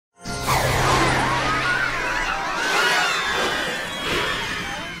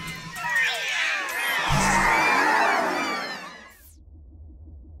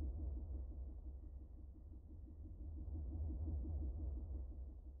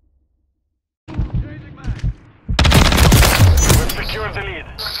have the lead.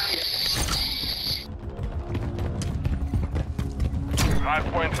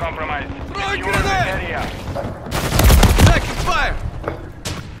 Hardpoint compromised. Secure the area. Taking fire!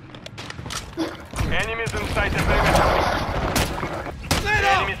 Enemies inside the perimeter.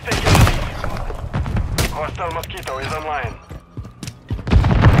 Enemies taking the lead. Hostile Mosquito is online.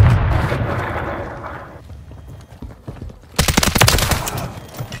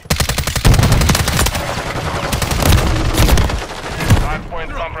 Hardpoint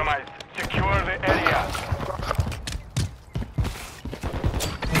compromised. Secure the area.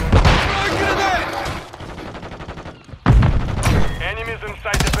 Enemies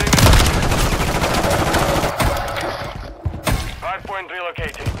inside the perimeter. Hardpoint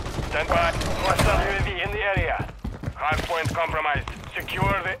relocating. Stand by. Hostile UAV in the area. Hardpoint compromised.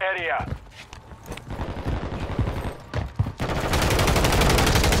 Secure the area.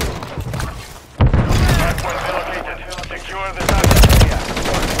 Hardpoint relocated. Secure the target area.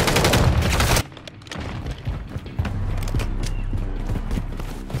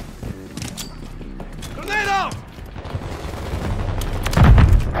 Grenade out!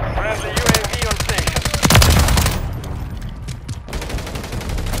 Friendly UAV on station.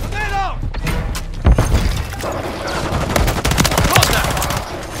 Grenade out! Hold that!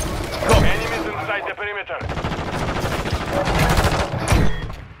 Go! Enemies inside the perimeter.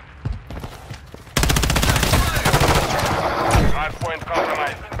 Hardpoint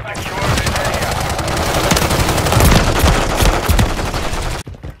compromised. Secure the area.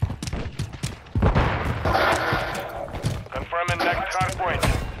 Confirming next hardpoint.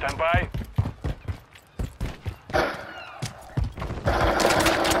 Stand by.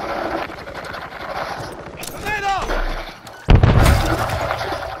 Grenade out!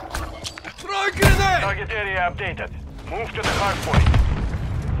 Throw a grenade! Target area updated. Move to the hardpoint.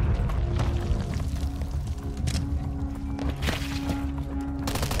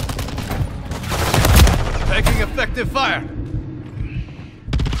 Taking effective fire!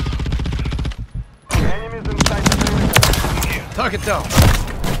 Enemies inside the perimeter. Target down!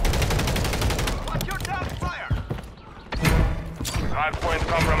 Watch your down fire! Hardpoint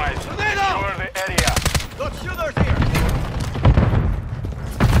compromised. Grenade out! Secure the area. Got shooters here!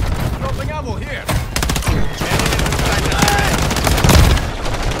 Dropping ammo here! Enemies inside the perimeter.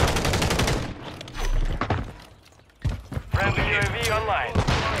 Friendly UAV online.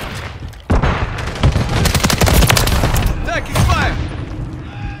 Taking fire!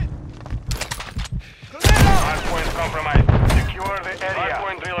 Grenade out! Hardpoint compromised. Secure the area.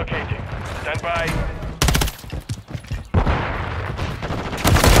 Hardpoint relocating. Stand by.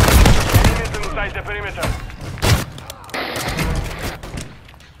 Enemies inside the perimeter.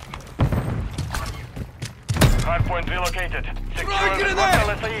 Hardpoint relocated. Secure the grenade!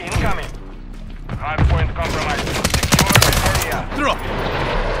 hostile SAE incoming. Hardpoint compromised. Secure the area. Drop!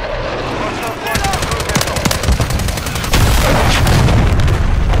 Hostile forces through vessel.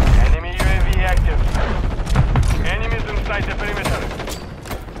 Enemy UAV active. Enemies inside the perimeter.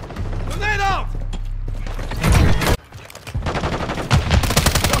 Grenade out!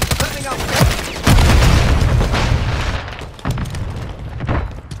 Sending out!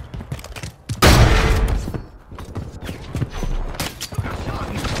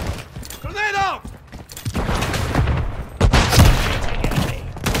 Grenade out!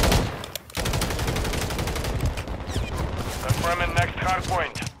 Confirming next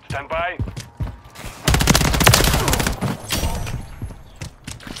hardpoint. Stand by.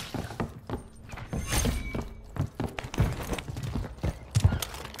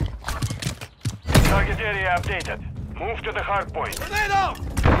 Target area updated. Move to the hardpoint. Grenade out!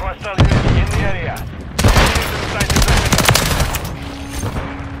 Hostile UAV in the area. Enemies inside the perimeter.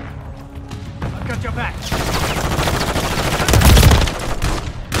 I've got your back!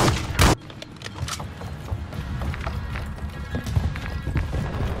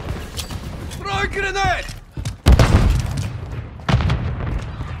 Throw a grenade!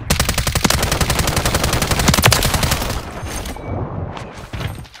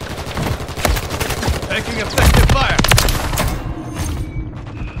 Taking effective fire!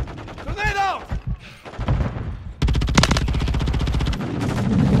 Grenade out!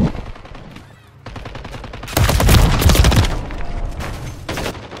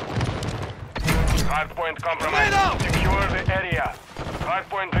 Hardpoint Grenade compromised. out! Secure the area.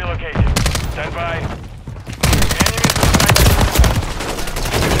 Hardpoint relocated. Stand by. Enemies inside the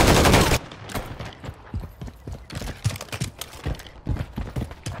perimeter.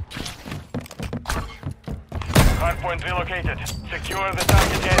 Hardpoint relocated. Secure the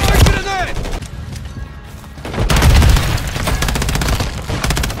target area. Throw a grenade!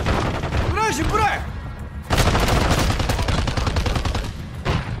 Вражий брак!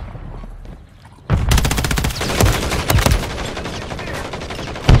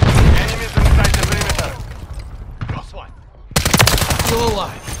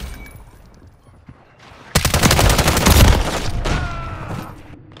 alive.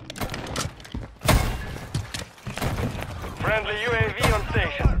 Friendly UAV on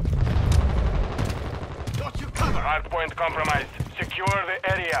station. Got you covered. Hardpoint compromised. Secure the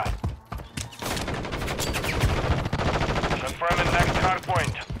area. Confirming next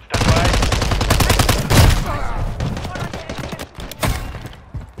hardpoint. Stand by.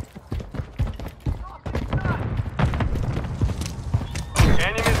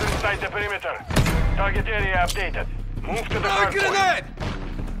 Enemies inside the perimeter. Target area updated. Move to the Throw a hardpoint. grenade!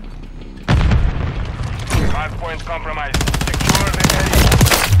 Hardpoint compromised. Secure the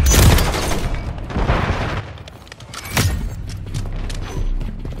area.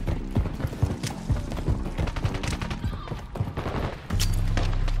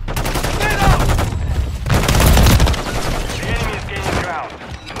 Grenade out! The enemy is gaining ground.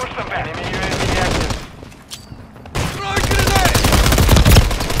 Push them back. Enemy UAV active. Throw a grenade!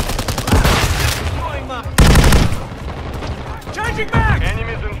 Throwing mine. Changing back.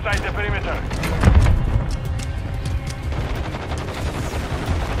 Enemies inside the perimeter.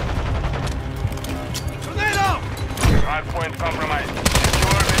 Grenade out! Hardpoint compromised.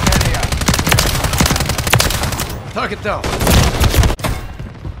 Secure the area. Target down.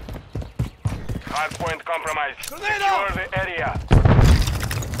 Hardpoint compromised. Grenade Secure out! the area.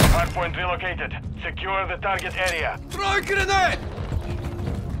 Hardpoint relocated. Secure the target area. Throw a grenade!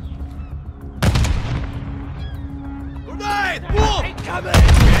 Grenade! Move! Incoming!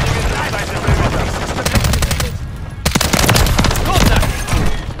 Enemies inside the perimeter. Contact!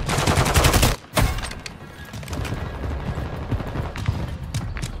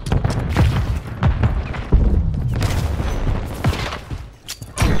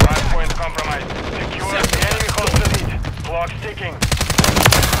 Hardpoint compromised. Secure the enemy holds the lead. Clock ticking.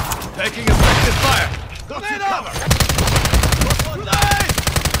 Taking effective fire! Got you Grenade out! covered. Grenade!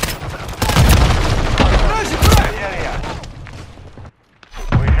 Flash it The back! area.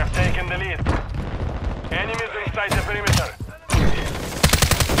 We have taken the lead. Enemies inside the perimeter.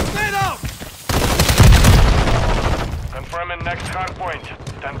 Grenade out! Confirming next hardpoint.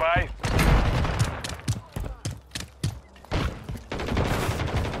 Stand by.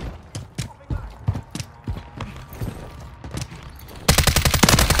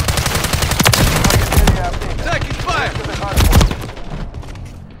 Taking fire! To the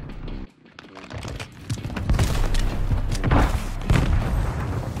hardpoint.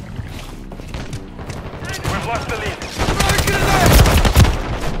 We've lost the lead. Throw a grenade!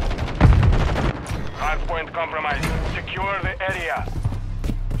 Hardpoint compromised. Secure the area.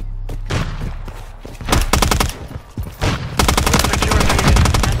 We've secured the lead.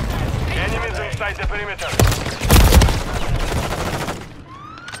 Enemies inside the perimeter.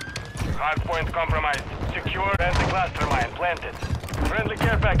 Hardpoint compromised. Secure and the cluster mine planted. Friendly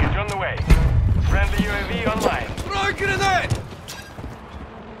care package on the way. Friendly UAV online. Throw a grenade!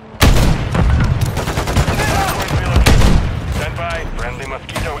 Hardpoint relocated. Stand by. Friendly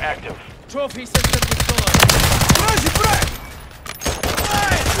mosquito active. Trophy system restored. Flash it back!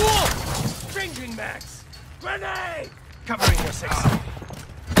 Grenade! Move! Changing max. Grenade. Covering your six.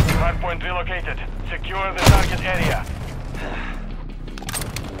 Hardpoint relocated. Secure the target area.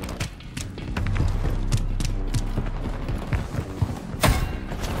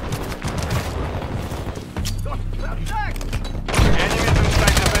 Attack. Enemies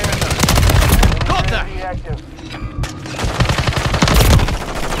inside the perimeter. Contact! UAV active.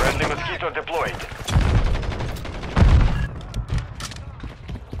 Friendly mosquito deployed.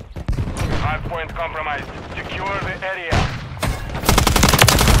 Hardpoint compromised. Secure the area.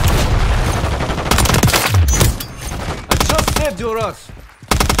 I just saved your ass!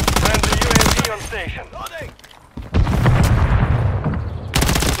 Friendly UAV on station. Loading.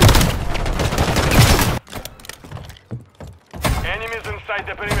 Enemies inside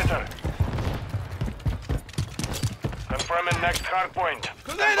the perimeter. Confirming next hardpoint.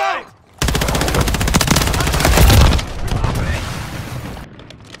 Grenade Stand by. out!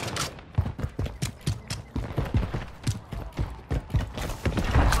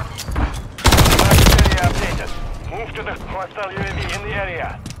 Target area updated. Move to the hostile UAV in the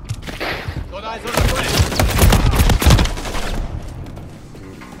area. Got eyes on the bridge.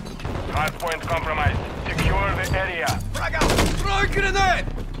 Hardpoint compromised. Secure the area. Frag out. Throw a grenade!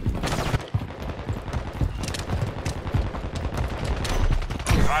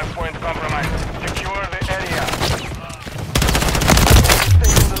 Hardpoint compromised. Secure the area.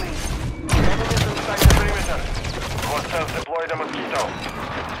 Taking the lead. Enemies inside the perimeter. Hostiles deploy the mosquito.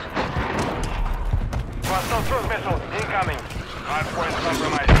 Hostile cruise missile incoming. Hardpoint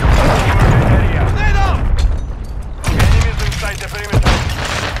compromised. Secure the area. Grenade out! Enemies inside inside the perimeter.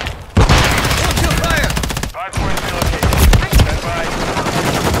 Hold your fire! Hardpoint relocated. Stand by.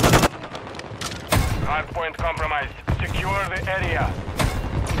 Hardpoint compromised. Secure the area.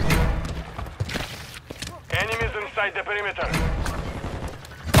 Enemies inside the perimeter.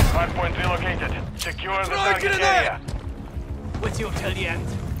 Hardpoint relocated. Secure the target area. With you till the end.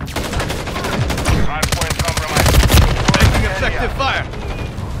 Hardpoint compromised. Taking effective fire!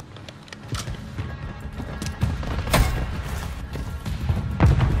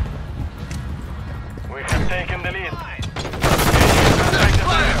 We have taken the lead. Enemies inside the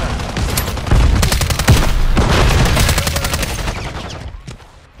perimeter.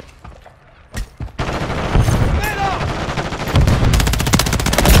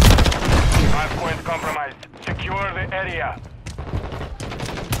 Hardpoint compromised. Secure the area.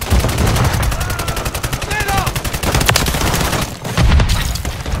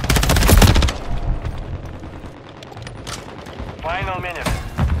 Final minute.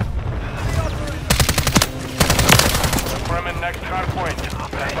 Confirming next hardpoint.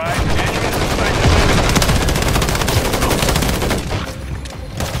 Stand by. Enemies inside the perimeter.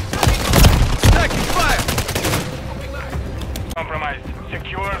 Taking fire! Compromised.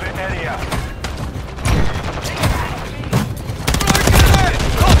 Secure the area.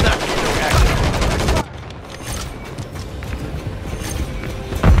 Contact!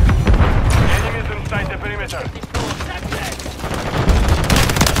 Enemies inside the perimeter.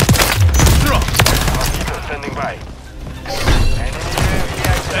 Drop! Mosquito standing by. Enemy UAV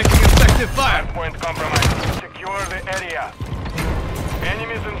active. Taking effective fire! Hardpoint compromised. Secure the area.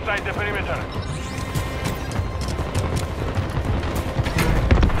 Enemies inside the perimeter.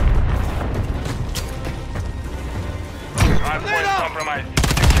 Hardpoint compromised.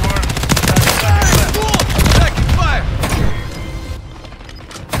 Secure. Taking fire!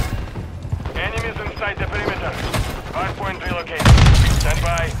 Enemies inside the perimeter. Hardpoint relocated. Stand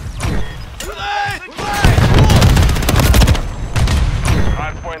by.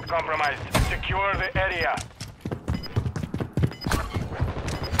 Hardpoint compromised. Secure the area.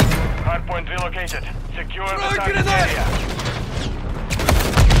 Hardpoint relocated. Secure the target area.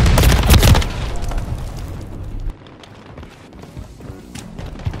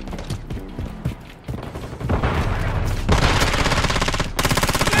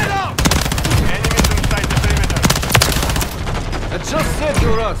 Enemies inside the perimeter. I just said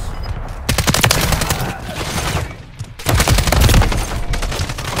you're us!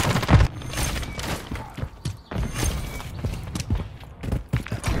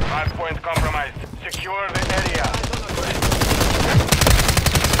 Hardpoint compromised. Secure the area.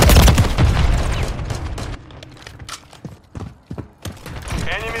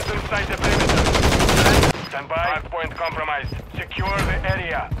 Enemies inside the perimeter. Stand by. Hardpoint compromised. Secure the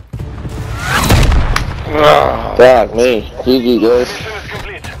area. Fuck me. GG, guys. Mission is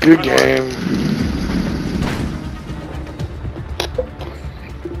complete. Good work. game.